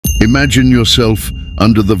Imagine yourself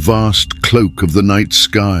under the vast cloak of the night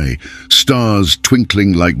sky, stars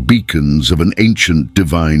twinkling like beacons of an ancient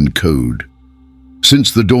divine code.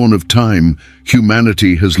 Since the dawn of time,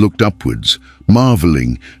 humanity has looked upwards,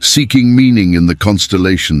 marveling, seeking meaning in the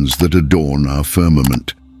constellations that adorn our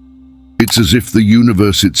firmament. It's as if the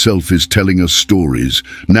universe itself is telling us stories,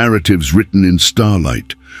 narratives written in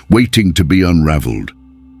starlight, waiting to be unraveled.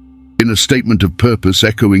 In a statement of purpose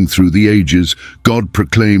echoing through the ages, God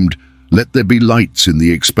proclaimed, "Let there be lights in the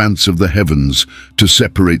expanse of the heavens to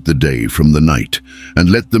separate the day from the night, and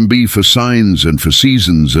let them be for signs and for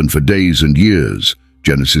seasons and for days and years."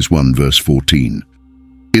 Genesis 1 verse 14.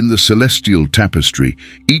 In the celestial tapestry,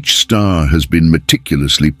 each star has been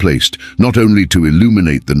meticulously placed, not only to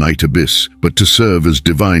illuminate the night abyss, but to serve as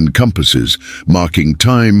divine compasses, marking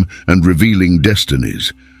time and revealing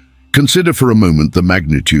destinies. Consider for a moment the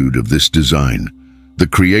magnitude of this design. The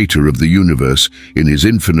creator of the universe, in his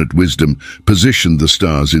infinite wisdom, positioned the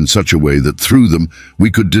stars in such a way that through them we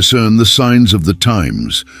could discern the signs of the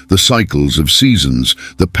times, the cycles of seasons,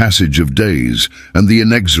 the passage of days, and the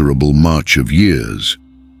inexorable march of years.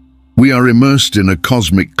 We are immersed in a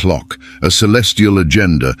cosmic clock, a celestial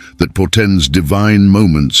agenda that portends divine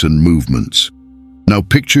moments and movements. Now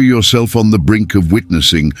picture yourself on the brink of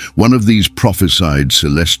witnessing one of these prophesied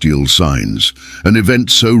celestial signs, an event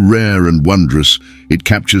so rare and wondrous it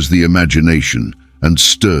captures the imagination and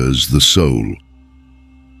stirs the soul.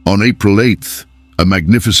 On April 8th, a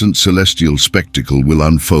magnificent celestial spectacle will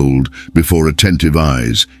unfold before attentive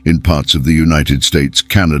eyes in parts of the United States,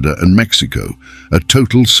 Canada, and Mexico, a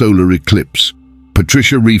total solar eclipse.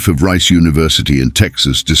 Patricia Reif of Rice University in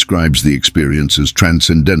Texas describes the experience as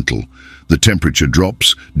transcendental. The temperature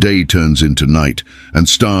drops, day turns into night, and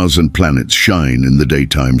stars and planets shine in the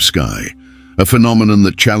daytime sky. A phenomenon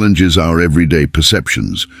that challenges our everyday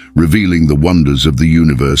perceptions, revealing the wonders of the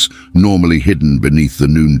universe normally hidden beneath the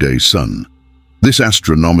noonday sun. This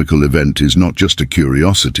astronomical event is not just a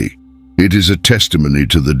curiosity. It is a testimony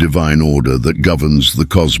to the divine order that governs the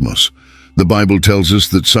cosmos. The Bible tells us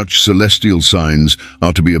that such celestial signs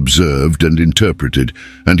are to be observed and interpreted,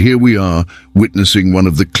 and here we are, witnessing one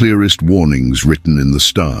of the clearest warnings written in the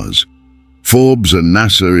stars. Forbes and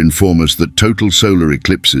NASA inform us that total solar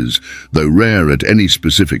eclipses, though rare at any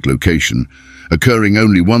specific location, occurring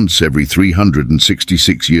only once every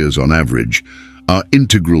 366 years on average, are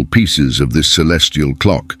integral pieces of this celestial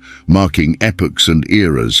clock, marking epochs and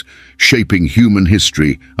eras, shaping human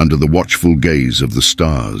history under the watchful gaze of the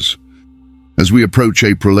stars. As we approach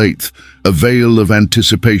April 8th, a veil of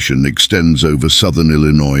anticipation extends over southern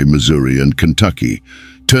Illinois, Missouri, and Kentucky,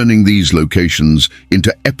 turning these locations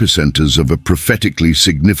into epicenters of a prophetically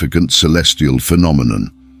significant celestial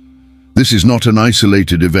phenomenon. This is not an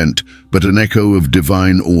isolated event, but an echo of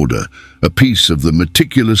divine order, a piece of the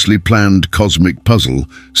meticulously planned cosmic puzzle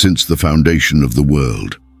since the foundation of the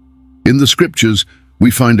world. In the scriptures,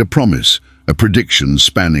 we find a promise, a prediction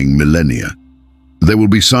spanning millennia. There will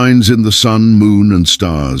be signs in the sun, moon, and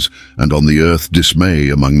stars, and on the earth dismay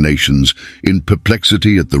among nations, in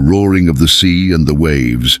perplexity at the roaring of the sea and the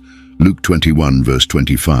waves. Luke 21, verse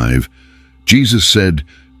 25. Jesus said,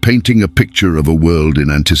 painting a picture of a world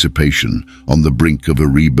in anticipation, on the brink of a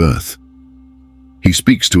rebirth. He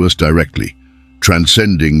speaks to us directly,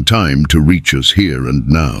 transcending time to reach us here and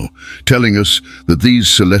now, telling us that these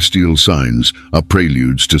celestial signs are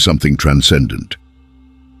preludes to something transcendent.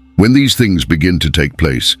 When these things begin to take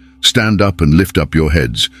place, stand up and lift up your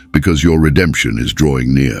heads, because your redemption is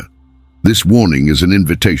drawing near. This warning is an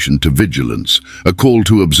invitation to vigilance, a call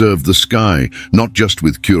to observe the sky, not just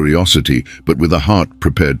with curiosity, but with a heart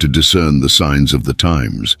prepared to discern the signs of the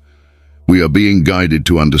times. We are being guided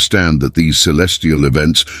to understand that these celestial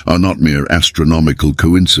events are not mere astronomical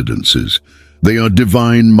coincidences. They are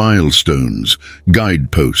divine milestones,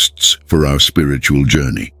 guideposts for our spiritual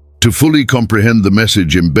journey. To fully comprehend the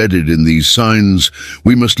message embedded in these signs,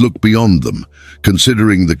 we must look beyond them,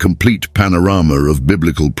 considering the complete panorama of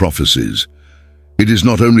biblical prophecies. It is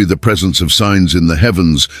not only the presence of signs in the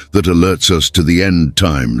heavens that alerts us to the end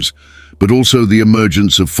times, but also the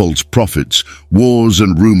emergence of false prophets, wars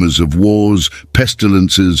and rumors of wars,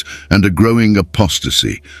 pestilences, and a growing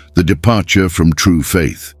apostasy, the departure from true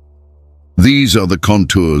faith. These are the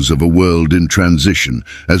contours of a world in transition,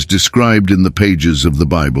 as described in the pages of the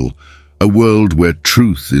Bible, a world where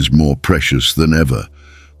truth is more precious than ever.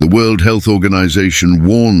 The World Health Organization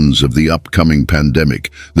warns of the upcoming pandemic,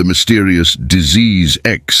 the mysterious Disease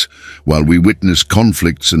X, while we witness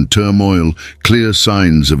conflicts and turmoil, clear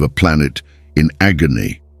signs of a planet in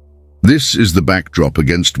agony. This is the backdrop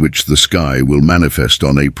against which the sky will manifest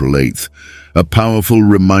on April 8th, a powerful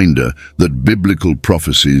reminder that biblical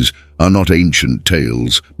prophecies are not ancient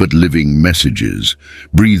tales, but living messages,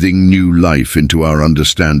 breathing new life into our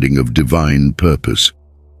understanding of divine purpose.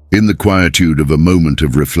 In the quietude of a moment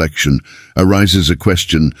of reflection arises a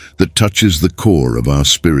question that touches the core of our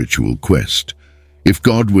spiritual quest. If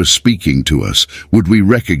God were speaking to us, would we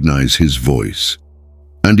recognize his voice?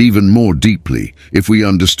 And even more deeply, if we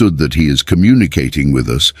understood that he is communicating with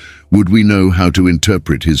us, would we know how to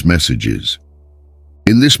interpret his messages?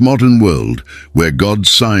 In this modern world, where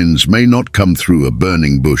God's signs may not come through a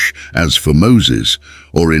burning bush as for Moses,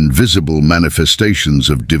 or in visible manifestations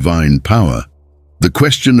of divine power, the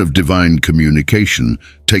question of divine communication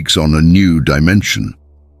takes on a new dimension.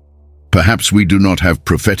 Perhaps we do not have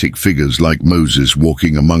prophetic figures like Moses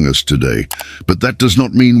walking among us today, but that does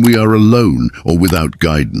not mean we are alone or without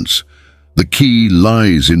guidance. The key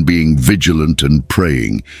lies in being vigilant and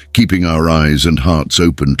praying, keeping our eyes and hearts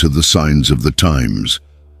open to the signs of the times.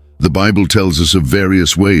 The Bible tells us of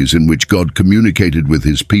various ways in which God communicated with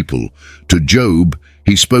his people. To Job,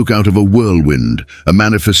 he spoke out of a whirlwind, a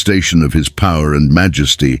manifestation of his power and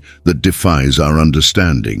majesty that defies our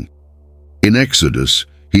understanding. In Exodus,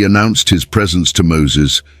 he announced his presence to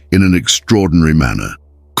Moses in an extraordinary manner,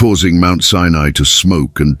 causing Mount Sinai to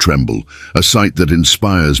smoke and tremble, a sight that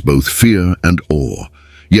inspires both fear and awe.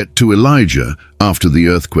 Yet to Elijah, after the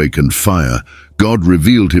earthquake and fire, God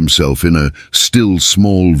revealed himself in a still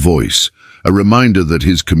small voice, a reminder that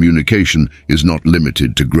his communication is not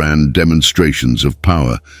limited to grand demonstrations of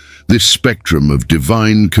power. This spectrum of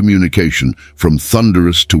divine communication, from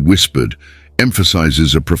thunderous to whispered,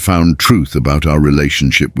 emphasizes a profound truth about our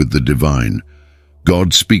relationship with the divine.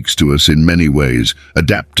 God speaks to us in many ways,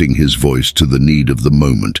 adapting his voice to the need of the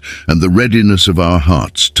moment and the readiness of our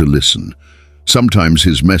hearts to listen. Sometimes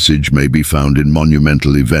his message may be found in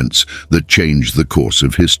monumental events that change the course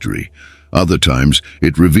of history. Other times,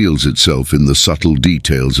 it reveals itself in the subtle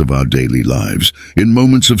details of our daily lives, in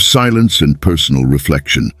moments of silence and personal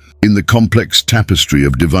reflection. In the complex tapestry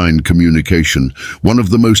of divine communication, one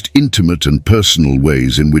of the most intimate and personal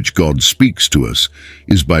ways in which God speaks to us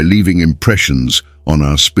is by leaving impressions on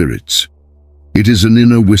our spirits. It is an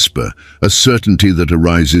inner whisper, a certainty that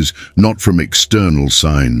arises not from external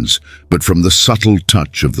signs, but from the subtle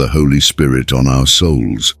touch of the Holy Spirit on our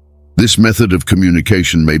souls. This method of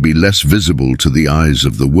communication may be less visible to the eyes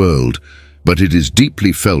of the world, but it is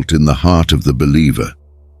deeply felt in the heart of the believer.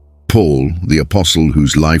 Paul, the apostle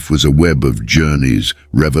whose life was a web of journeys,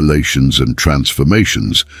 revelations, and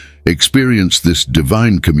transformations, experienced this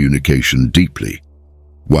divine communication deeply.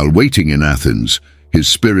 While waiting in Athens, his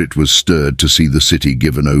spirit was stirred to see the city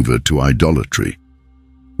given over to idolatry.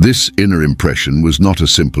 This inner impression was not a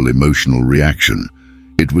simple emotional reaction.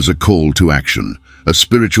 It was a call to action, a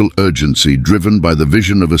spiritual urgency driven by the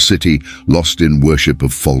vision of a city lost in worship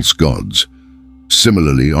of false gods.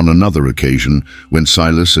 Similarly, on another occasion, when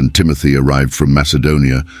Silas and Timothy arrived from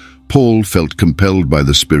Macedonia, Paul felt compelled by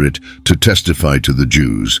the Spirit to testify to the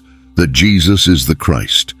Jews that Jesus is the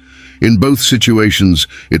Christ. In both situations,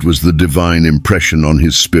 it was the divine impression on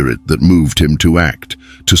his spirit that moved him to act,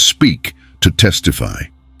 to speak, to testify.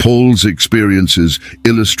 Paul's experiences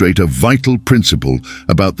illustrate a vital principle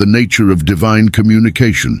about the nature of divine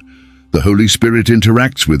communication. The Holy Spirit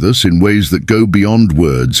interacts with us in ways that go beyond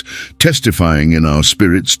words, testifying in our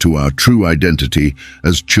spirits to our true identity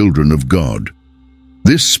as children of God.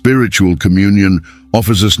 This spiritual communion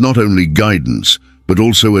offers us not only guidance, but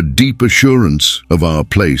also a deep assurance of our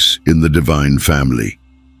place in the divine family.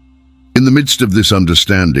 In the midst of this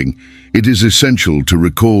understanding, it is essential to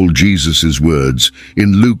recall Jesus' words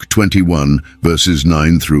in Luke 21, verses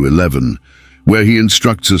 9 through 11, where he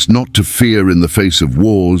instructs us not to fear in the face of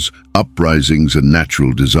wars, uprisings, and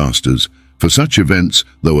natural disasters, for such events,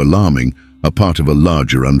 though alarming, are part of a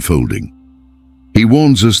larger unfolding. He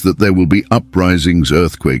warns us that there will be uprisings,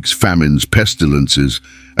 earthquakes, famines, pestilences,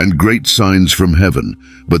 and great signs from heaven,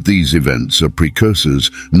 but these events are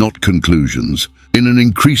precursors, not conclusions. In an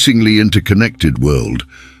increasingly interconnected world,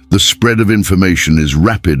 the spread of information is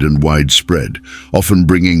rapid and widespread, often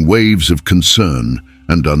bringing waves of concern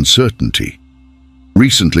and uncertainty.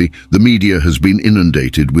 Recently, the media has been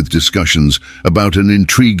inundated with discussions about an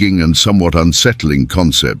intriguing and somewhat unsettling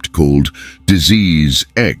concept called Disease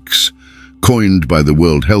X, coined by the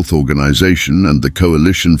World Health Organization and the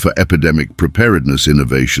Coalition for Epidemic Preparedness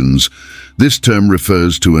Innovations. This term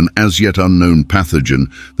refers to an as-yet unknown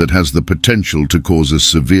pathogen that has the potential to cause a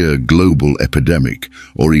severe global epidemic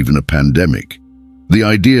or even a pandemic. The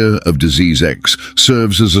idea of Disease X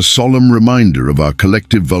serves as a solemn reminder of our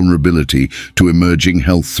collective vulnerability to emerging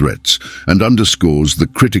health threats and underscores the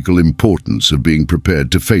critical importance of being prepared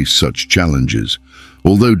to face such challenges.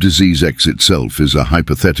 Although Disease X itself is a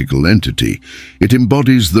hypothetical entity, it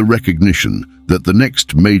embodies the recognition that the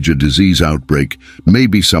next major disease outbreak may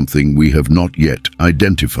be something we have not yet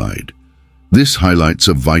identified. This highlights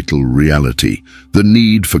a vital reality, the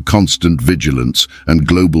need for constant vigilance and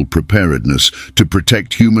global preparedness to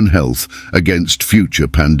protect human health against future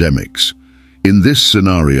pandemics. In this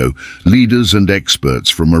scenario, leaders and experts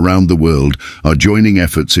from around the world are joining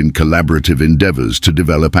efforts in collaborative endeavors to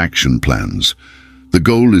develop action plans. The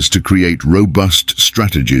goal is to create robust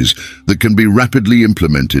strategies that can be rapidly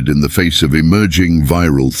implemented in the face of emerging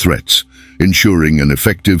viral threats, ensuring an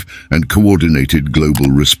effective and coordinated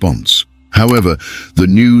global response. However, the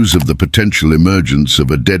news of the potential emergence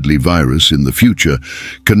of a deadly virus in the future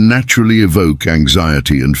can naturally evoke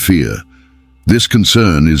anxiety and fear. This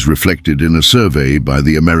concern is reflected in a survey by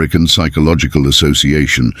the American Psychological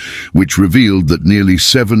Association, which revealed that nearly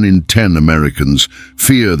 7 in 10 Americans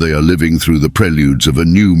fear they are living through the preludes of a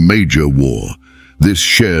new major war. This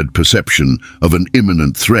shared perception of an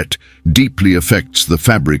imminent threat deeply affects the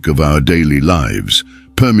fabric of our daily lives,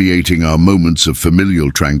 permeating our moments of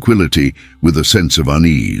familial tranquility with a sense of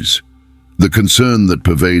unease. The concern that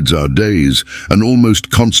pervades our days, an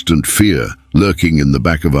almost constant fear lurking in the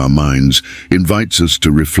back of our minds, invites us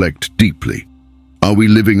to reflect deeply. Are we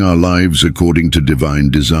living our lives according to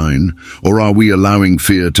divine design, or are we allowing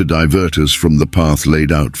fear to divert us from the path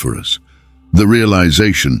laid out for us? The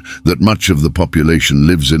realization that much of the population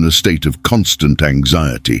lives in a state of constant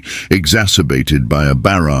anxiety, exacerbated by a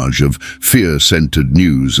barrage of fear-centered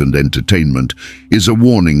news and entertainment, is a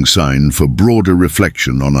warning sign for broader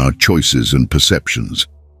reflection on our choices and perceptions.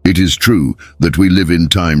 It is true that we live in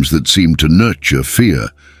times that seem to nurture fear,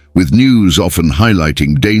 with news often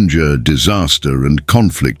highlighting danger, disaster, and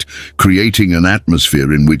conflict, creating an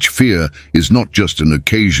atmosphere in which fear is not just an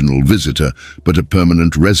occasional visitor, but a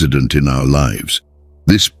permanent resident in our lives.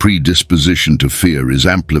 This predisposition to fear is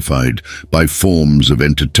amplified by forms of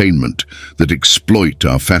entertainment that exploit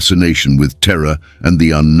our fascination with terror and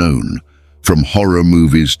the unknown, from horror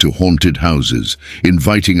movies to haunted houses,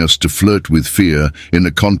 inviting us to flirt with fear in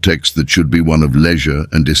a context that should be one of leisure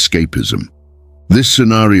and escapism. This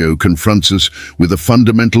scenario confronts us with a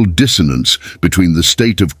fundamental dissonance between the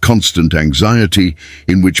state of constant anxiety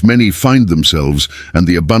in which many find themselves and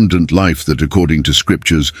the abundant life that, according to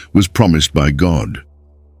scriptures, was promised by God.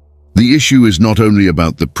 The issue is not only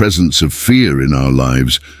about the presence of fear in our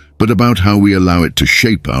lives, but about how we allow it to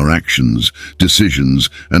shape our actions, decisions,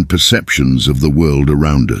 and perceptions of the world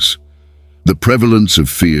around us. The prevalence of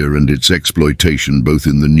fear and its exploitation, both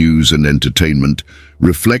in the news and entertainment,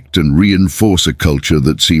 reflect and reinforce a culture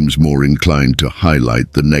that seems more inclined to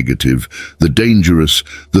highlight the negative, the dangerous,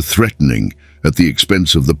 the threatening, at the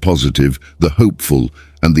expense of the positive, the hopeful,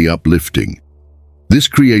 and the uplifting. This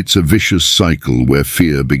creates a vicious cycle where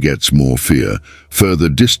fear begets more fear, further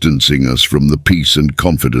distancing us from the peace and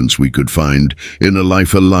confidence we could find in a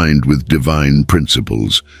life aligned with divine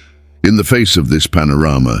principles. In the face of this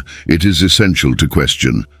panorama, it is essential to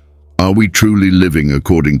question, are we truly living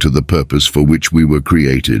according to the purpose for which we were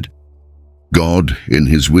created? God, in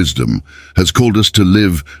His wisdom, has called us to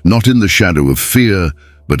live not in the shadow of fear,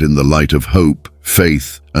 but in the light of hope,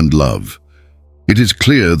 faith, and love. It is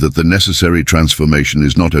clear that the necessary transformation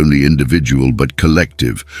is not only individual but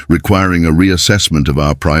collective, requiring a reassessment of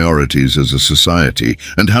our priorities as a society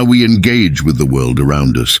and how we engage with the world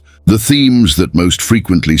around us. The themes that most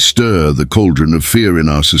frequently stir the cauldron of fear in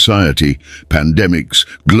our society, pandemics,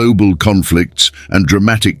 global conflicts, and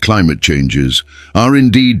dramatic climate changes, are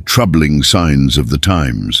indeed troubling signs of the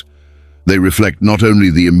times. They reflect not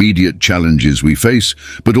only the immediate challenges we face,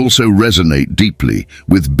 but also resonate deeply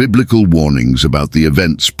with biblical warnings about the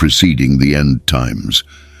events preceding the end times.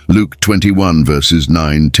 Luke 21 verses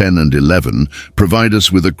 9, 10, and 11 provide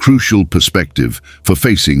us with a crucial perspective for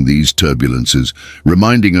facing these turbulences,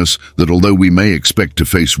 reminding us that although we may expect to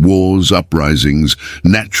face wars, uprisings,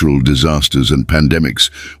 natural disasters, and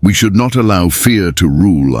pandemics, we should not allow fear to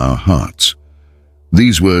rule our hearts.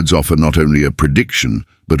 These words offer not only a prediction,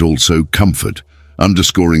 but also comfort,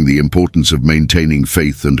 underscoring the importance of maintaining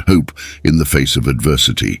faith and hope in the face of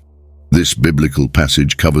adversity. This biblical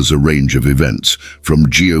passage covers a range of events, from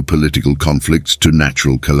geopolitical conflicts to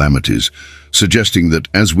natural calamities, suggesting that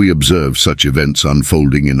as we observe such events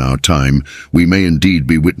unfolding in our time, we may indeed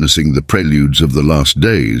be witnessing the preludes of the last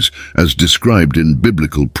days, as described in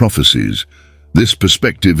biblical prophecies. This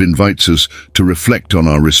perspective invites us to reflect on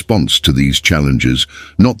our response to these challenges,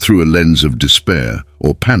 not through a lens of despair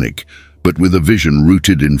or panic, but with a vision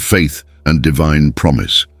rooted in faith and divine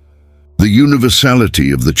promise. The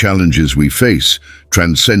universality of the challenges we face,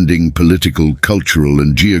 transcending political, cultural,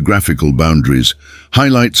 and geographical boundaries,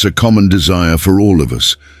 highlights a common desire for all of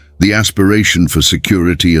us, the aspiration for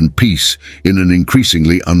security and peace in an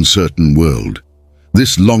increasingly uncertain world.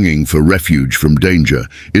 This longing for refuge from danger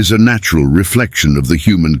is a natural reflection of the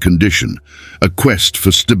human condition, a quest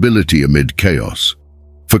for stability amid chaos.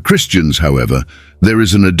 For Christians, however, there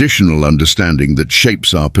is an additional understanding that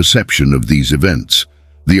shapes our perception of these events: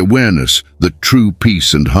 the awareness that true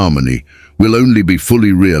peace and harmony will only be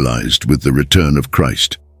fully realized with the return of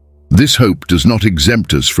Christ. This hope does not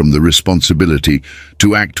exempt us from the responsibility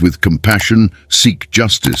to act with compassion, seek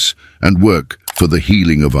justice, and work for the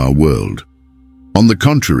healing of our world. On the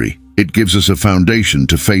contrary, it gives us a foundation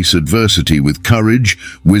to face adversity with courage,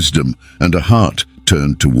 wisdom, and a heart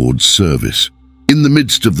turned towards service. In the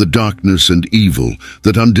midst of the darkness and evil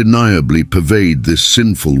that undeniably pervade this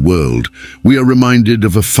sinful world, we are reminded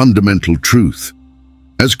of a fundamental truth.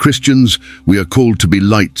 As Christians, we are called to be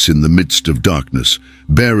lights in the midst of darkness,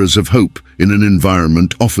 bearers of hope in an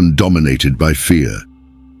environment often dominated by fear.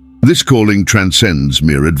 This calling transcends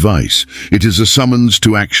mere advice. It is a summons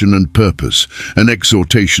to action and purpose, an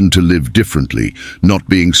exhortation to live differently, not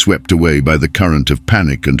being swept away by the current of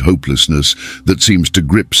panic and hopelessness that seems to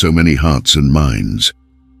grip so many hearts and minds.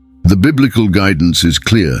 The biblical guidance is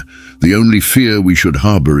clear. The only fear we should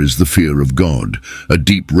harbor is the fear of God, a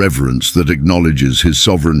deep reverence that acknowledges His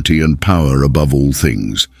sovereignty and power above all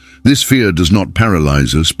things. This fear does not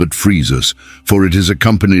paralyze us but frees us, for it is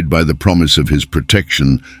accompanied by the promise of His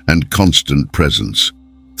protection and constant presence.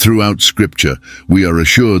 Throughout Scripture, we are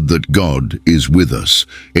assured that God is with us,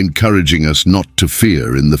 encouraging us not to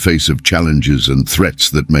fear in the face of challenges and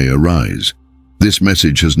threats that may arise. This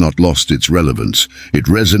message has not lost its relevance. It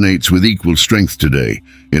resonates with equal strength today,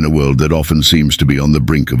 in a world that often seems to be on the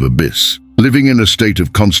brink of abyss. Living in a state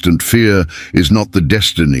of constant fear is not the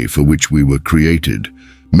destiny for which we were created.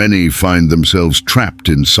 Many find themselves trapped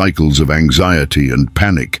in cycles of anxiety and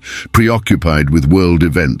panic, preoccupied with world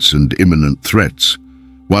events and imminent threats.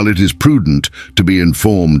 While it is prudent to be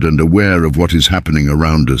informed and aware of what is happening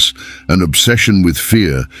around us, an obsession with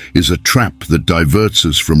fear is a trap that diverts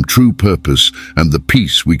us from true purpose and the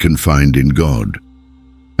peace we can find in God.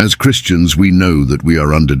 As Christians, we know that we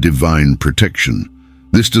are under divine protection.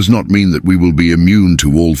 This does not mean that we will be immune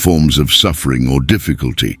to all forms of suffering or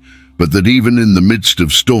difficulty, but that even in the midst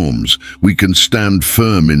of storms, we can stand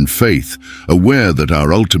firm in faith, aware that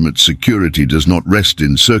our ultimate security does not rest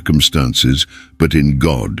in circumstances, but in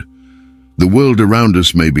God. The world around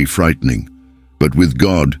us may be frightening, but with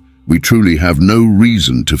God, we truly have no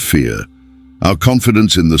reason to fear. Our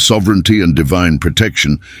confidence in the sovereignty and divine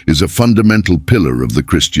protection is a fundamental pillar of the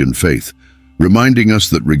Christian faith, reminding us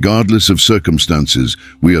that regardless of circumstances,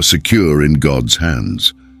 we are secure in God's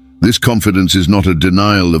hands. This confidence is not a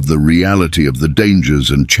denial of the reality of the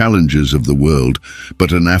dangers and challenges of the world,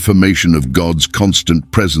 but an affirmation of God's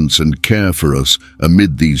constant presence and care for us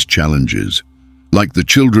amid these challenges. Like the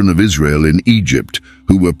children of Israel in Egypt,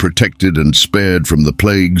 who were protected and spared from the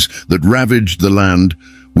plagues that ravaged the land,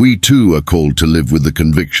 we too are called to live with the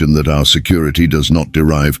conviction that our security does not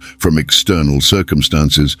derive from external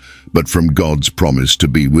circumstances, but from God's promise to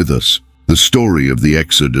be with us. The story of the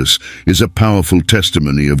Exodus is a powerful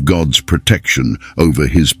testimony of God's protection over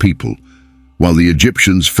His people. While the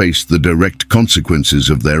Egyptians faced the direct consequences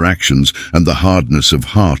of their actions and the hardness of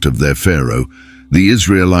heart of their Pharaoh, the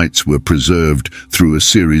Israelites were preserved through a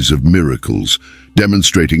series of miracles,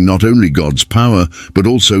 demonstrating not only God's power, but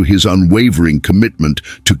also His unwavering commitment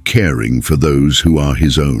to caring for those who are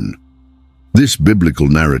His own. This biblical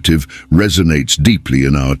narrative resonates deeply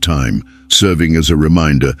in our time, serving as a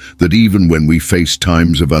reminder that even when we face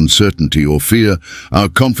times of uncertainty or fear, our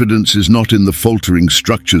confidence is not in the faltering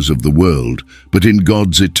structures of the world, but in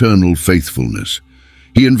God's eternal faithfulness.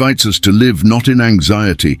 He invites us to live not in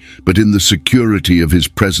anxiety, but in the security of His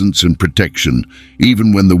presence and protection,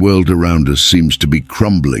 even when the world around us seems to be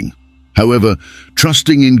crumbling. However,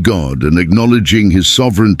 trusting in God and acknowledging His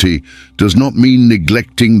sovereignty does not mean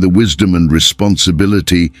neglecting the wisdom and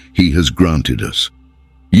responsibility He has granted us.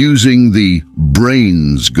 Using the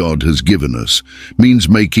brains God has given us means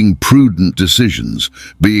making prudent decisions,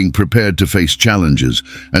 being prepared to face challenges,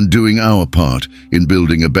 and doing our part in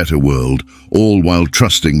building a better world, all while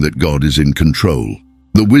trusting that God is in control.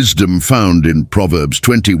 The wisdom found in Proverbs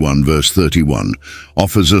 21 verse 31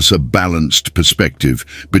 offers us a balanced perspective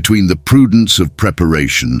between the prudence of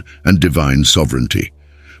preparation and divine sovereignty.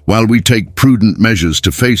 While we take prudent measures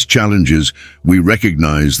to face challenges, we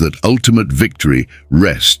recognize that ultimate victory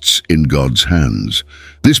rests in God's hands.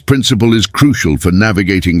 This principle is crucial for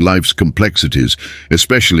navigating life's complexities,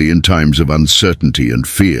 especially in times of uncertainty and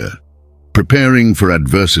fear. Preparing for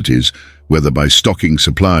adversities, whether by stocking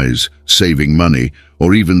supplies, saving money,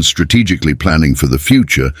 or even strategically planning for the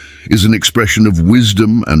future, is an expression of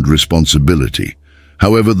wisdom and responsibility.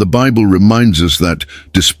 However, the Bible reminds us that,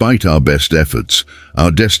 despite our best efforts, our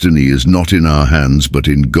destiny is not in our hands but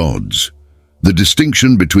in God's. The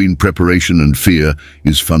distinction between preparation and fear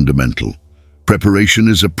is fundamental. Preparation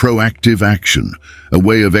is a proactive action, a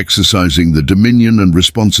way of exercising the dominion and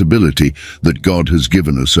responsibility that God has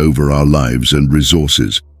given us over our lives and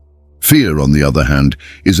resources. Fear, on the other hand,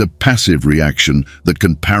 is a passive reaction that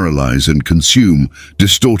can paralyze and consume,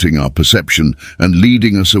 distorting our perception and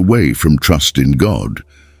leading us away from trust in God.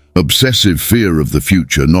 Obsessive fear of the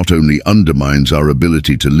future not only undermines our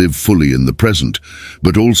ability to live fully in the present,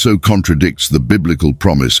 but also contradicts the biblical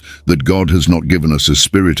promise that God has not given us a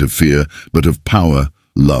spirit of fear, but of power,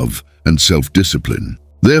 love, and self-discipline.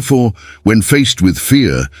 Therefore, when faced with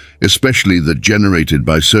fear, especially that generated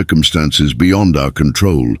by circumstances beyond our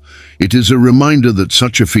control, it is a reminder that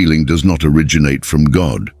such a feeling does not originate from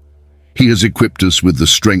God. He has equipped us with the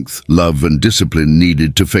strength, love, and discipline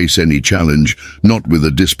needed to face any challenge, not with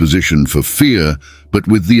a disposition for fear, but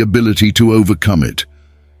with the ability to overcome it.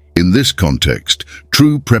 In this context,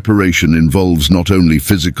 true preparation involves not only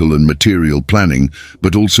physical and material planning,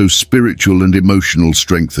 but also spiritual and emotional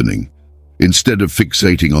strengthening. Instead of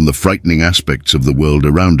fixating on the frightening aspects of the world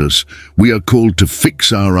around us, we are called to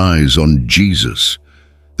fix our eyes on Jesus,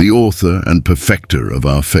 the author and perfecter of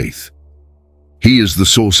our faith. He is the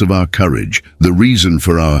source of our courage, the reason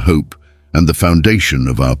for our hope, and the foundation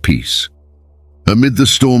of our peace. Amid the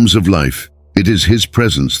storms of life, it is His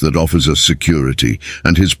presence that offers us security,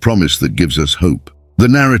 and His promise that gives us hope. The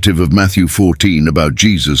narrative of Matthew 14 about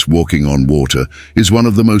Jesus walking on water is one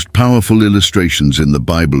of the most powerful illustrations in the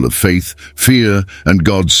Bible of faith, fear, and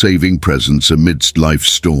God's saving presence amidst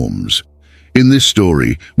life's storms. In this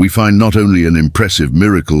story, we find not only an impressive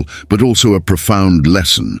miracle, but also a profound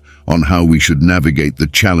lesson on how we should navigate the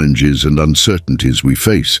challenges and uncertainties we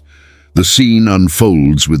face. The scene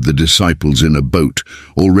unfolds with the disciples in a boat,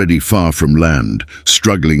 already far from land,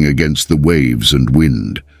 struggling against the waves and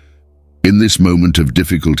wind. In this moment of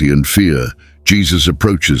difficulty and fear, Jesus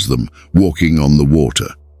approaches them, walking on the water.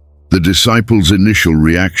 The disciples' initial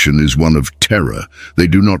reaction is one of terror. They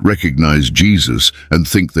do not recognize Jesus and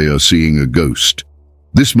think they are seeing a ghost.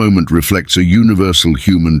 This moment reflects a universal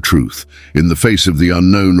human truth. In the face of the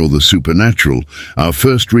unknown or the supernatural, our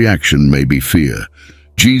first reaction may be fear.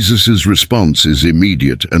 Jesus' response is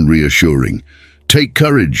immediate and reassuring. "Take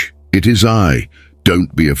courage, it is I.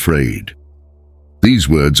 Don't be afraid." These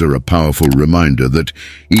words are a powerful reminder that,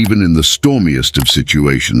 even in the stormiest of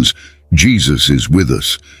situations, Jesus is with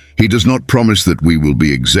us. He does not promise that we will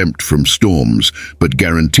be exempt from storms, but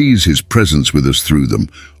guarantees His presence with us through them,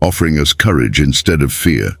 offering us courage instead of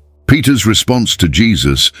fear. Peter's response to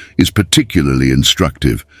Jesus is particularly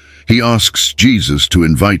instructive. He asks Jesus to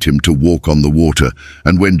invite him to walk on the water,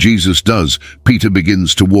 and when Jesus does, Peter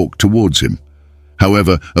begins to walk towards him.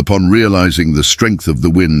 However, upon realizing the strength of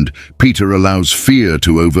the wind, Peter allows fear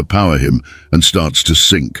to overpower him and starts to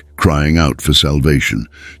sink, crying out for salvation.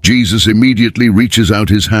 Jesus immediately reaches out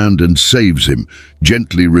His hand and saves him,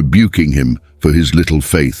 gently rebuking him for his little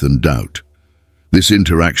faith and doubt. This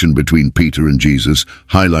interaction between Peter and Jesus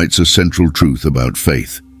highlights a central truth about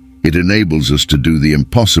faith. It enables us to do the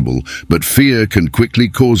impossible, but fear can quickly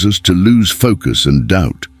cause us to lose focus and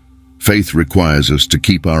doubt. Faith requires us to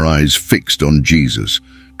keep our eyes fixed on Jesus,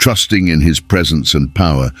 trusting in His presence and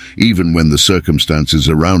power, even when the circumstances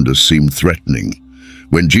around us seem threatening.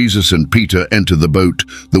 When Jesus and Peter enter the boat,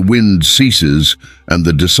 the wind ceases, and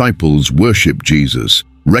the disciples worship Jesus,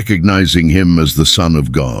 recognizing Him as the Son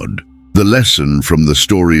of God. The lesson from the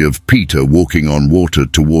story of Peter walking on water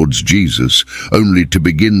towards Jesus, only to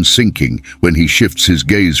begin sinking when he shifts his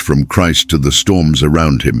gaze from Christ to the storms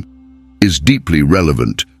around him, is deeply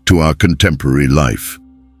relevant to our contemporary life.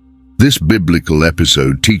 This biblical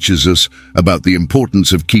episode teaches us about the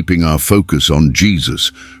importance of keeping our focus on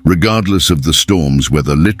Jesus, regardless of the storms,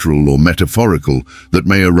 whether literal or metaphorical, that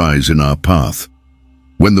may arise in our path.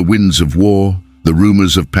 When the winds of war, the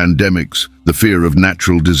rumors of pandemics, the fear of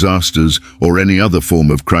natural disasters, or any other form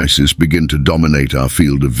of crisis begin to dominate our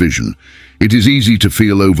field of vision, it is easy to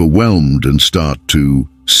feel overwhelmed and start to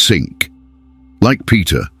sink. Like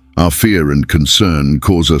Peter, our fear and concern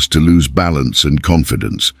cause us to lose balance and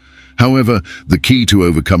confidence. However, the key to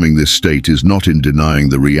overcoming this state is not in denying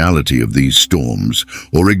the reality of these storms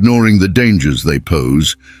or ignoring the dangers they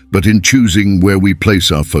pose, but in choosing where we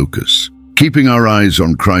place our focus. Keeping our eyes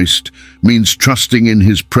on Christ means trusting in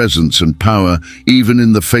His presence and power even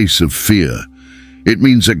in the face of fear. It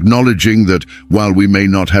means acknowledging that while we may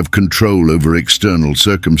not have control over external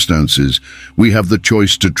circumstances, we have the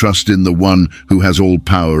choice to trust in the One who has all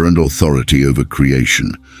power and authority over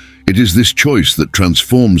creation. It is this choice that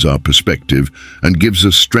transforms our perspective and gives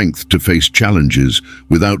us strength to face challenges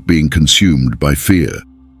without being consumed by fear.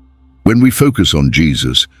 When we focus on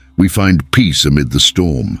Jesus, we find peace amid the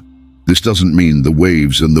storm. This doesn't mean the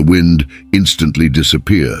waves and the wind instantly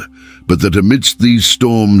disappear, but that amidst these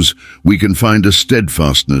storms we can find a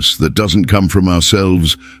steadfastness that doesn't come from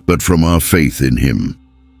ourselves, but from our faith in Him.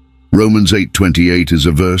 Romans 8:28 is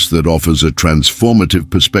a verse that offers a transformative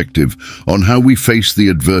perspective on how we face the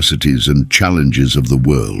adversities and challenges of the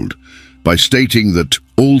world. By stating that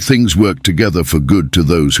all things work together for good to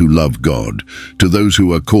those who love God, to those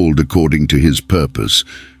who are called according to His purpose,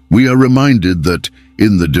 we are reminded that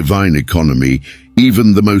in the divine economy,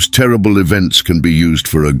 even the most terrible events can be used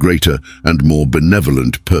for a greater and more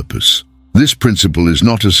benevolent purpose. This principle is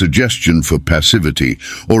not a suggestion for passivity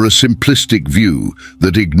or a simplistic view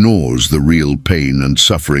that ignores the real pain and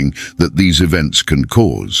suffering that these events can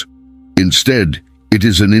cause. Instead, it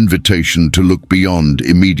is an invitation to look beyond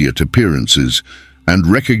immediate appearances and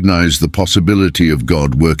recognize the possibility of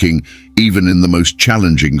God working even in the most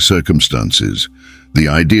challenging circumstances. The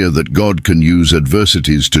idea that God can use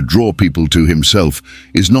adversities to draw people to Himself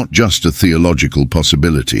is not just a theological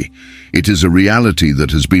possibility. It is a reality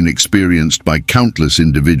that has been experienced by countless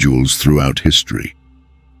individuals throughout history.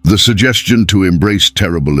 The suggestion to embrace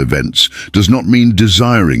terrible events does not mean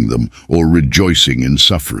desiring them or rejoicing in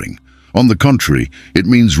suffering. On the contrary, it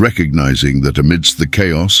means recognizing that amidst the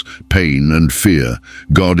chaos, pain, and fear,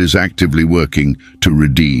 God is actively working to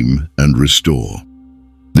redeem and restore.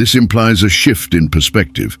 This implies a shift in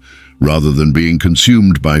perspective. Rather than being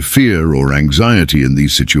consumed by fear or anxiety in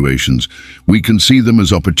these situations, we can see them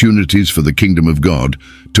as opportunities for the kingdom of God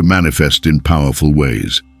to manifest in powerful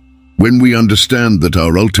ways. When we understand that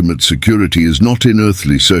our ultimate security is not in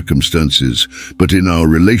earthly circumstances, but in our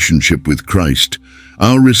relationship with Christ,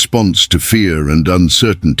 our response to fear and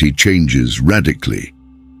uncertainty changes radically.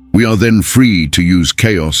 We are then free to use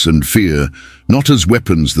chaos and fear not as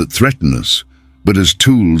weapons that threaten us, but as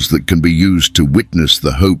tools that can be used to witness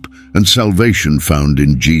the hope and salvation found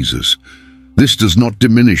in Jesus. This does not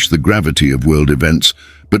diminish the gravity of world events,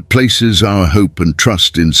 but places our hope and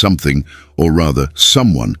trust in something, or rather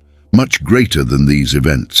someone, much greater than these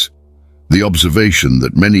events. The observation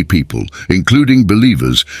that many people, including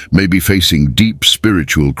believers, may be facing deep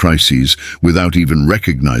spiritual crises without even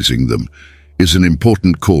recognizing them, is an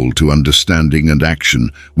important call to understanding and action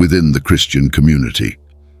within the Christian community.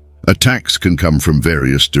 Attacks can come from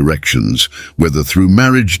various directions, whether through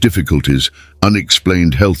marriage difficulties,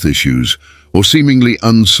 unexplained health issues, or seemingly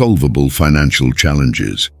unsolvable financial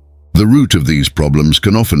challenges. The root of these problems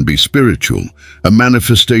can often be spiritual, a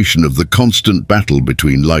manifestation of the constant battle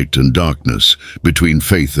between light and darkness, between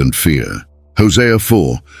faith and fear. Hosea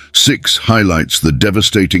 4:6 highlights the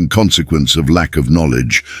devastating consequence of lack of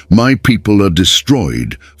knowledge. My people are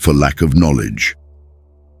destroyed for lack of knowledge.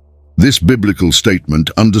 This biblical statement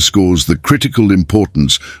underscores the critical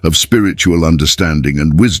importance of spiritual understanding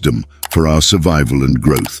and wisdom for our survival and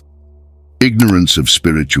growth. Ignorance of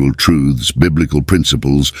spiritual truths, biblical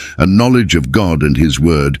principles, and knowledge of God and His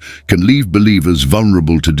Word can leave believers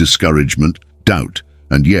vulnerable to discouragement, doubt,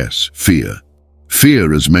 and yes, fear.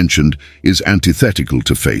 Fear, as mentioned, is antithetical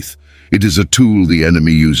to faith. It is a tool the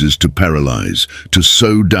enemy uses to paralyze, to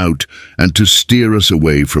sow doubt, and to steer us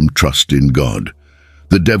away from trust in God.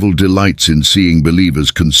 The devil delights in seeing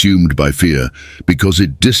believers consumed by fear because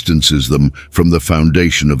it distances them from the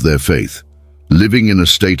foundation of their faith. Living in a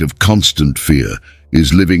state of constant fear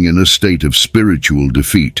is living in a state of spiritual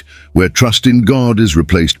defeat, where trust in God is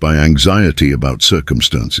replaced by anxiety about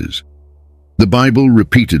circumstances. The Bible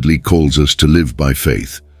repeatedly calls us to live by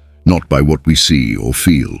faith, not by what we see or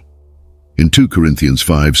feel. In 2 Corinthians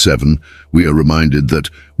 5:7, we are reminded that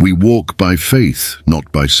we walk by faith,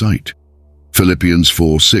 not by sight. Philippians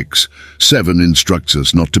 4:6-7 instructs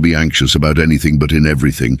us not to be anxious about anything but in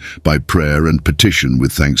everything, by prayer and petition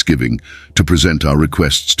with thanksgiving, to present our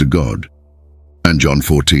requests to God. And John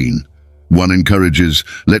 14:1 encourages,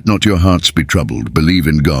 let not your hearts be troubled, believe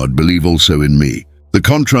in God, believe also in me. The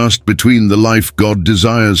contrast between the life God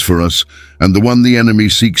desires for us and the one the enemy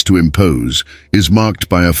seeks to impose is marked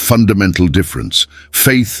by a fundamental difference: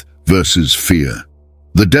 faith versus fear.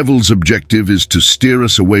 The devil's objective is to steer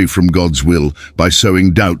us away from God's will by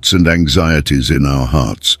sowing doubts and anxieties in our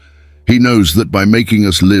hearts. He knows that by making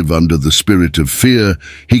us live under the spirit of fear,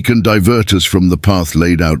 he can divert us from the path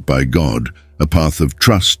laid out by God, a path of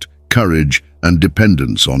trust, courage, and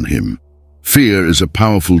dependence on him. Fear is a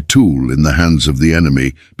powerful tool in the hands of the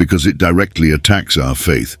enemy because it directly attacks our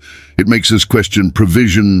faith. It makes us question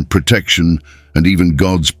provision, protection, and even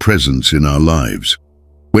God's presence in our lives.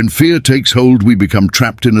 When fear takes hold, we become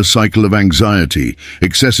trapped in a cycle of anxiety,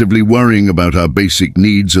 excessively worrying about our basic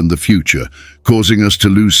needs and the future, causing us to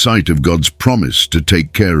lose sight of God's promise to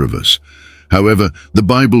take care of us. However, the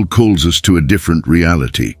Bible calls us to a different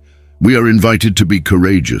reality. We are invited to be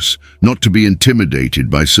courageous, not to be intimidated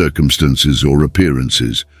by circumstances or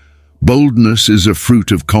appearances. Boldness is a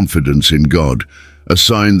fruit of confidence in God, a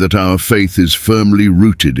sign that our faith is firmly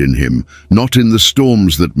rooted in him, not in the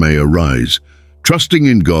storms that may arise. Trusting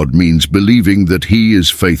in God means believing that he is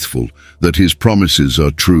faithful, that his promises are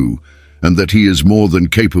true, and that he is more than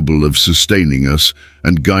capable of sustaining us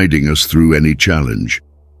and guiding us through any challenge.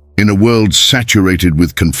 In a world saturated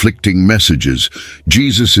with conflicting messages,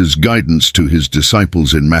 Jesus' guidance to his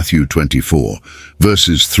disciples in Matthew 24,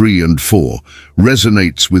 verses 3 and 4,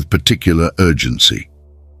 resonates with particular urgency.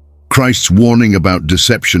 Christ's warning about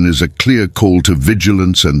deception is a clear call to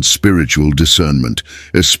vigilance and spiritual discernment,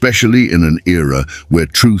 especially in an era where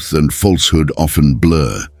truth and falsehood often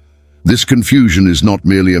blur. This confusion is not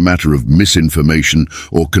merely a matter of misinformation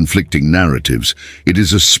or conflicting narratives. It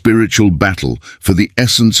is a spiritual battle for the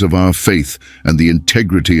essence of our faith and the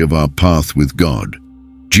integrity of our path with God.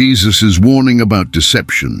 Jesus' warning about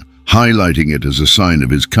deception, highlighting it as a sign of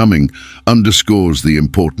his coming, underscores the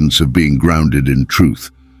importance of being grounded in truth.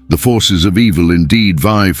 The forces of evil indeed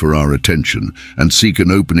vie for our attention and seek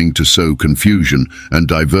an opening to sow confusion and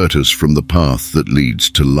divert us from the path that leads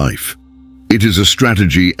to life. It is a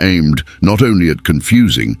strategy aimed not only at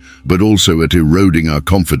confusing, but also at eroding our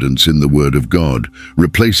confidence in the Word of God,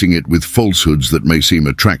 replacing it with falsehoods that may seem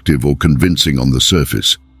attractive or convincing on the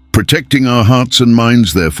surface. Protecting our hearts and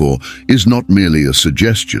minds, therefore, is not merely a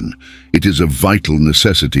suggestion. It is a vital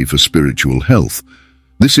necessity for spiritual health.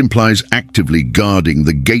 This implies actively guarding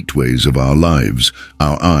the gateways of our lives,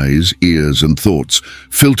 our eyes, ears, and thoughts,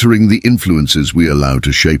 filtering the influences we allow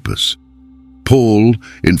to shape us. Paul,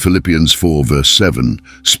 in Philippians 4 verse 7,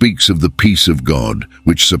 speaks of the peace of God,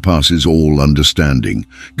 which surpasses all understanding,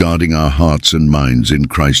 guarding our hearts and minds in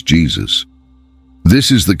Christ Jesus.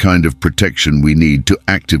 This is the kind of protection we need to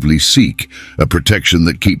actively seek, a protection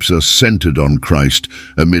that keeps us centered on Christ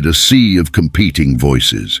amid a sea of competing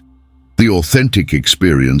voices. The authentic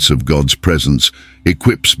experience of God's presence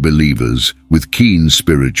equips believers with keen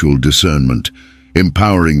spiritual discernment,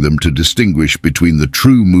 empowering them to distinguish between the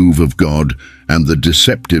true move of God and the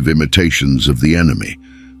deceptive imitations of the enemy.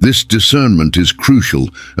 This discernment is crucial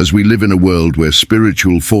as we live in a world where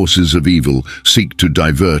spiritual forces of evil seek to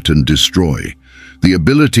divert and destroy. The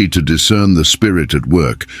ability to discern the spirit at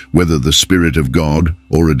work, whether the Spirit of God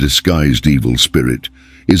or a disguised evil spirit,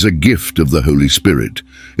 is a gift of the Holy Spirit,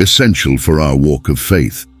 essential for our walk of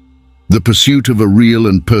faith. The pursuit of a real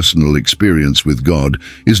and personal experience with God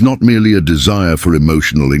is not merely a desire for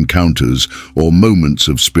emotional encounters or moments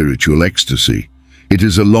of spiritual ecstasy. It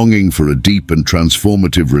is a longing for a deep and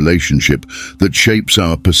transformative relationship that shapes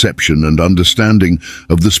our perception and understanding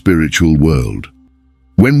of the spiritual world.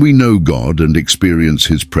 When we know God and experience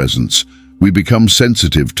his presence, we become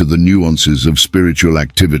sensitive to the nuances of spiritual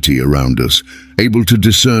activity around us, able to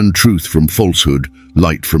discern truth from falsehood,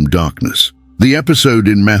 light from darkness. The episode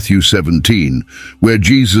in Matthew 17, where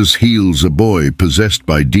Jesus heals a boy possessed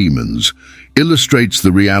by demons, illustrates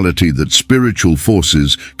the reality that spiritual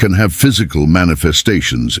forces can have physical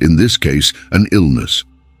manifestations, in this case, an illness.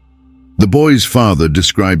 The boy's father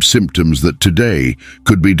describes symptoms that today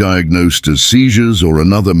could be diagnosed as seizures or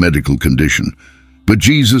another medical condition, but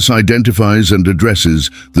Jesus identifies and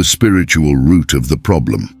addresses the spiritual root of the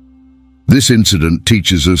problem. This incident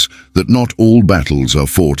teaches us that not all battles are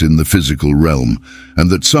fought in the physical realm, and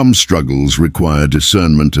that some struggles require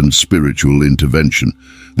discernment and spiritual intervention.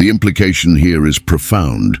 The implication here is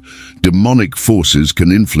profound. Demonic forces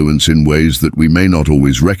can influence in ways that we may not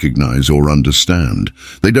always recognize or understand.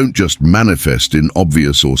 They don't just manifest in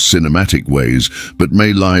obvious or cinematic ways, but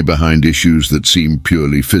may lie behind issues that seem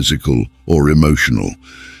purely physical or emotional.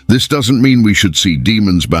 This doesn't mean we should see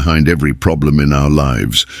demons behind every problem in our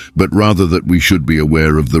lives, but rather that we should be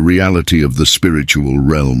aware of the reality of the spiritual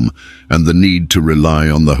realm and the need to rely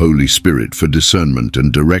on the Holy Spirit for discernment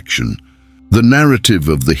and direction. The narrative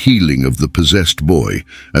of the healing of the possessed boy,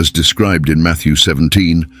 as described in Matthew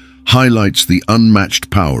 17, highlights the unmatched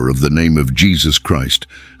power of the name of Jesus Christ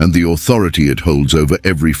and the authority it holds over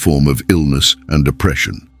every form of illness and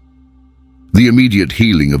oppression. The immediate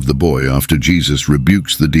healing of the boy after Jesus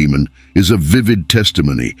rebukes the demon is a vivid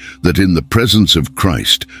testimony that in the presence of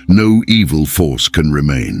Christ, no evil force can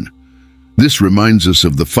remain. This reminds us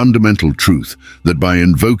of the fundamental truth that by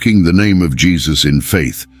invoking the name of Jesus in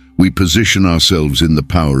faith, we position ourselves in the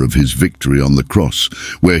power of his victory on the cross,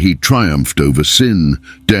 where he triumphed over sin,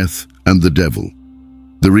 death, and the devil.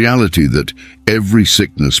 The reality that every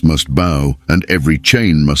sickness must bow and every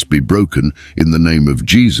chain must be broken in the name of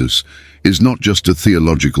Jesus is not just a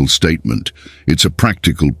theological statement, it's a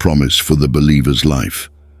practical promise for the believer's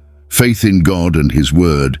life. Faith in God and his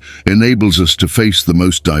word enables us to face the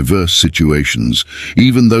most diverse situations,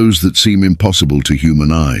 even those that seem impossible to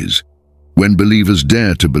human eyes. When believers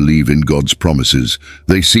dare to believe in God's promises,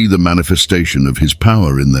 they see the manifestation of his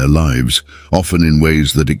power in their lives, often in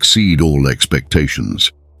ways that exceed all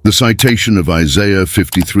expectations. The citation of Isaiah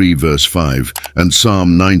 53 verse 5 and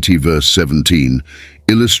Psalm 90 verse 17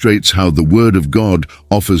 illustrates how the Word of God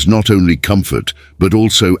offers not only comfort, but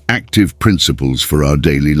also active principles for our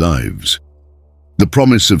daily lives. The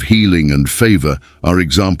promise of healing and favor are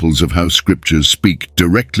examples of how Scriptures speak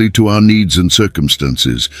directly to our needs and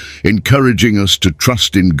circumstances, encouraging us to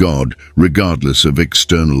trust in God regardless of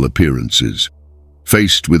external appearances.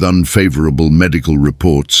 Faced with unfavorable medical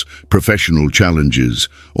reports, professional challenges,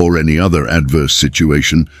 or any other adverse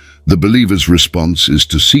situation, the believer's response is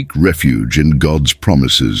to seek refuge in God's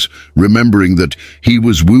promises, remembering that he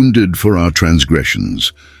was wounded for our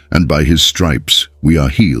transgressions, and by his stripes we are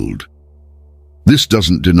healed. This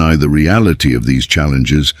doesn't deny the reality of these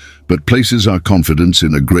challenges, but places our confidence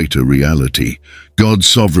in a greater reality, God's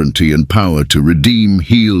sovereignty and power to redeem,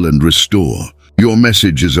 heal, and restore. Your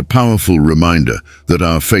message is a powerful reminder that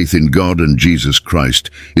our faith in God and Jesus Christ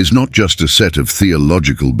is not just a set of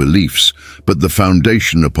theological beliefs, but the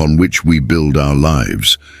foundation upon which we build our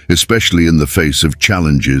lives, especially in the face of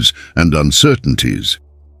challenges and uncertainties.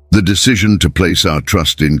 The decision to place our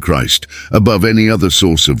trust in Christ above any other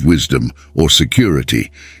source of wisdom or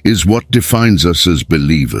security is what defines us as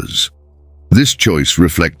believers. This choice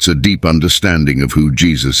reflects a deep understanding of who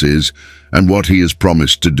Jesus is and what he has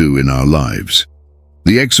promised to do in our lives.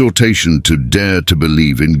 The exhortation to dare to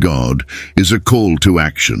believe in God is a call to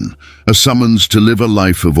action, a summons to live a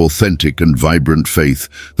life of authentic and vibrant faith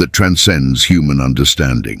that transcends human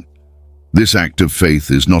understanding. This act of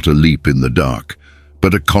faith is not a leap in the dark,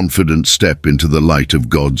 but a confident step into the light of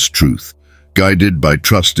God's truth, guided by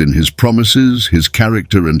trust in his promises, his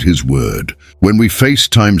character, and his word. When we face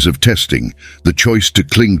times of testing, the choice to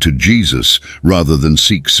cling to Jesus rather than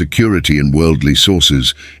seek security in worldly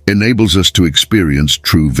sources enables us to experience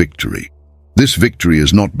true victory. This victory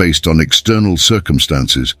is not based on external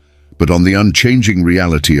circumstances, but on the unchanging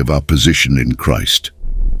reality of our position in Christ.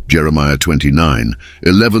 Jeremiah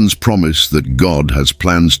 29:11's promise that God has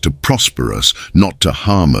plans to prosper us, not to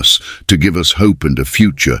harm us, to give us hope and a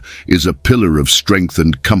future, is a pillar of strength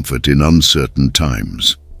and comfort in uncertain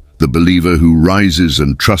times. The believer who rises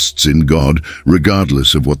and trusts in God,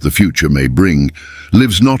 regardless of what the future may bring,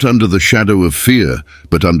 lives not under the shadow of fear,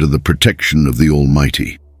 but under the protection of the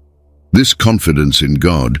Almighty. This confidence in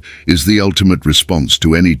God is the ultimate response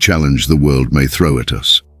to any challenge the world may throw at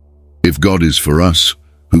us. If God is for us,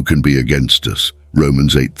 who can be against us?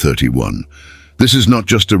 Romans 8:31. This is not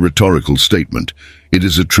just a rhetorical statement. It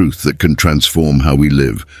is a truth that can transform how we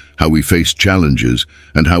live, how we face challenges,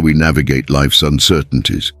 and how we navigate life's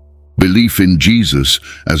uncertainties. Belief in Jesus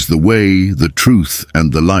as the way, the truth,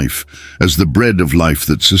 and the life, as the bread of life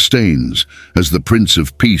that sustains, as the Prince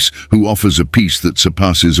of Peace who offers a peace that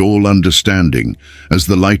surpasses all understanding, as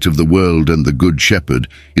the light of the world and the Good Shepherd,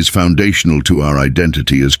 is foundational to our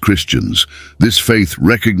identity as Christians. This faith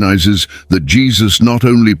recognizes that Jesus not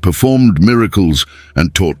only performed miracles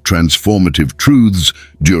and taught transformative truths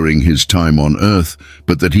during his time on earth,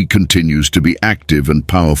 but that he continues to be active and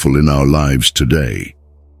powerful in our lives today.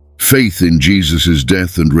 Faith in Jesus'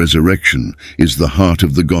 death and resurrection is the heart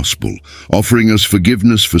of the gospel, offering us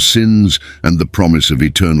forgiveness for sins and the promise of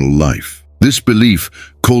eternal life. This belief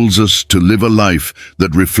calls us to live a life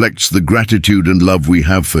that reflects the gratitude and love we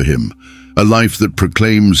have for him, a life that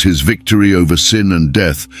proclaims his victory over sin and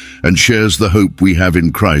death and shares the hope we have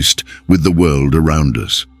in Christ with the world around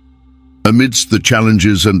us. Amidst the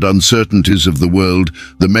challenges and uncertainties of the world,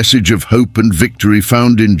 the message of hope and victory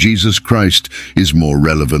found in Jesus Christ is more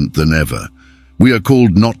relevant than ever. We are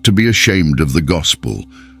called not to be ashamed of the gospel,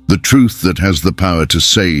 the truth that has the power to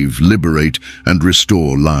save, liberate, and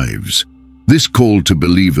restore lives. This call to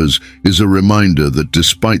believers is a reminder that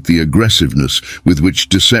despite the aggressiveness with which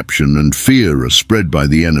deception and fear are spread by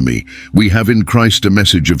the enemy, we have in Christ a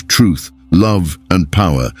message of truth, love, and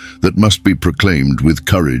power that must be proclaimed with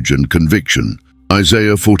courage and conviction.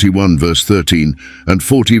 Isaiah 41 verse 13 and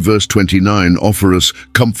 40 verse 29 offer us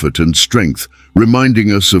comfort and strength,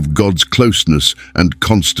 reminding us of God's closeness and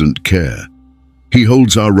constant care. He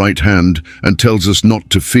holds our right hand and tells us not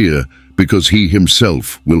to fear because He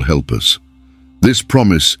Himself will help us. This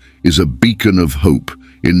promise is a beacon of hope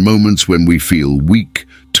in moments when we feel weak,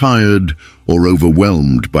 tired, or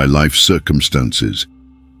overwhelmed by life's circumstances.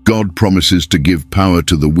 God promises to give power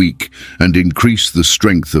to the weak and increase the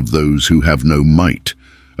strength of those who have no might,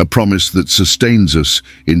 a promise that sustains us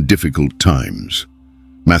in difficult times.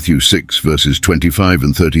 Matthew 6 verses 25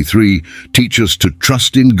 and 33 teach us to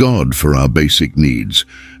trust in God for our basic needs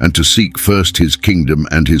and to seek first His kingdom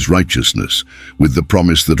and His righteousness, with the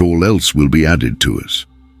promise that all else will be added to us.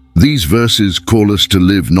 These verses call us to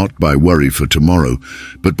live not by worry for tomorrow,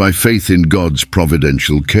 but by faith in God's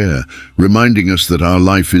providential care, reminding us that our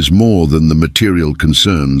life is more than the material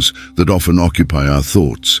concerns that often occupy our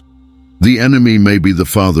thoughts. The enemy may be the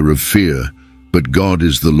father of fear, but God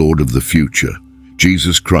is the Lord of the future.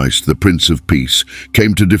 Jesus Christ, the Prince of Peace,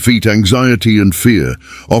 came to defeat anxiety and fear,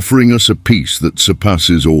 offering us a peace that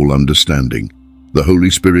surpasses all understanding. The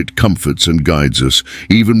Holy Spirit comforts and guides us,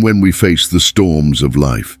 even when we face the storms of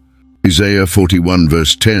life. Isaiah 41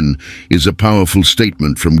 verse 10 is a powerful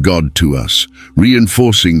statement from God to us,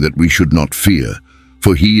 reinforcing that we should not fear,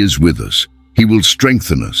 for He is with us. He will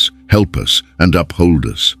strengthen us, help us, and uphold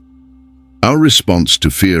us. Our response to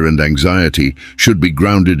fear and anxiety should be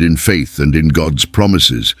grounded in faith and in God's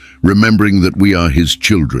promises, remembering that we are His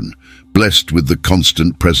children, blessed with the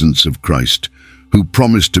constant presence of Christ, who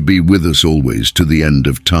promised to be with us always to the end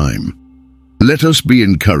of time. Let us be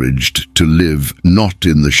encouraged to live not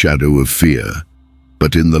in the shadow of fear,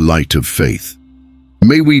 but in the light of faith.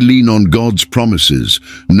 May we lean on God's promises,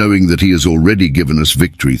 knowing that He has already given us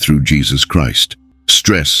victory through Jesus Christ.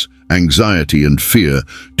 Stress, anxiety, and fear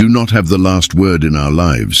do not have the last word in our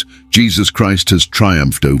lives. Jesus Christ has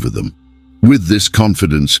triumphed over them. With this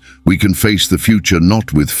confidence, we can face the future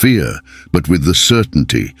not with fear, but with the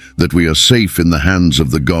certainty that we are safe in the hands of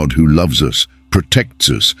the God who loves us, protects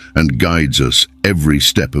us, and guides us every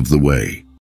step of the way.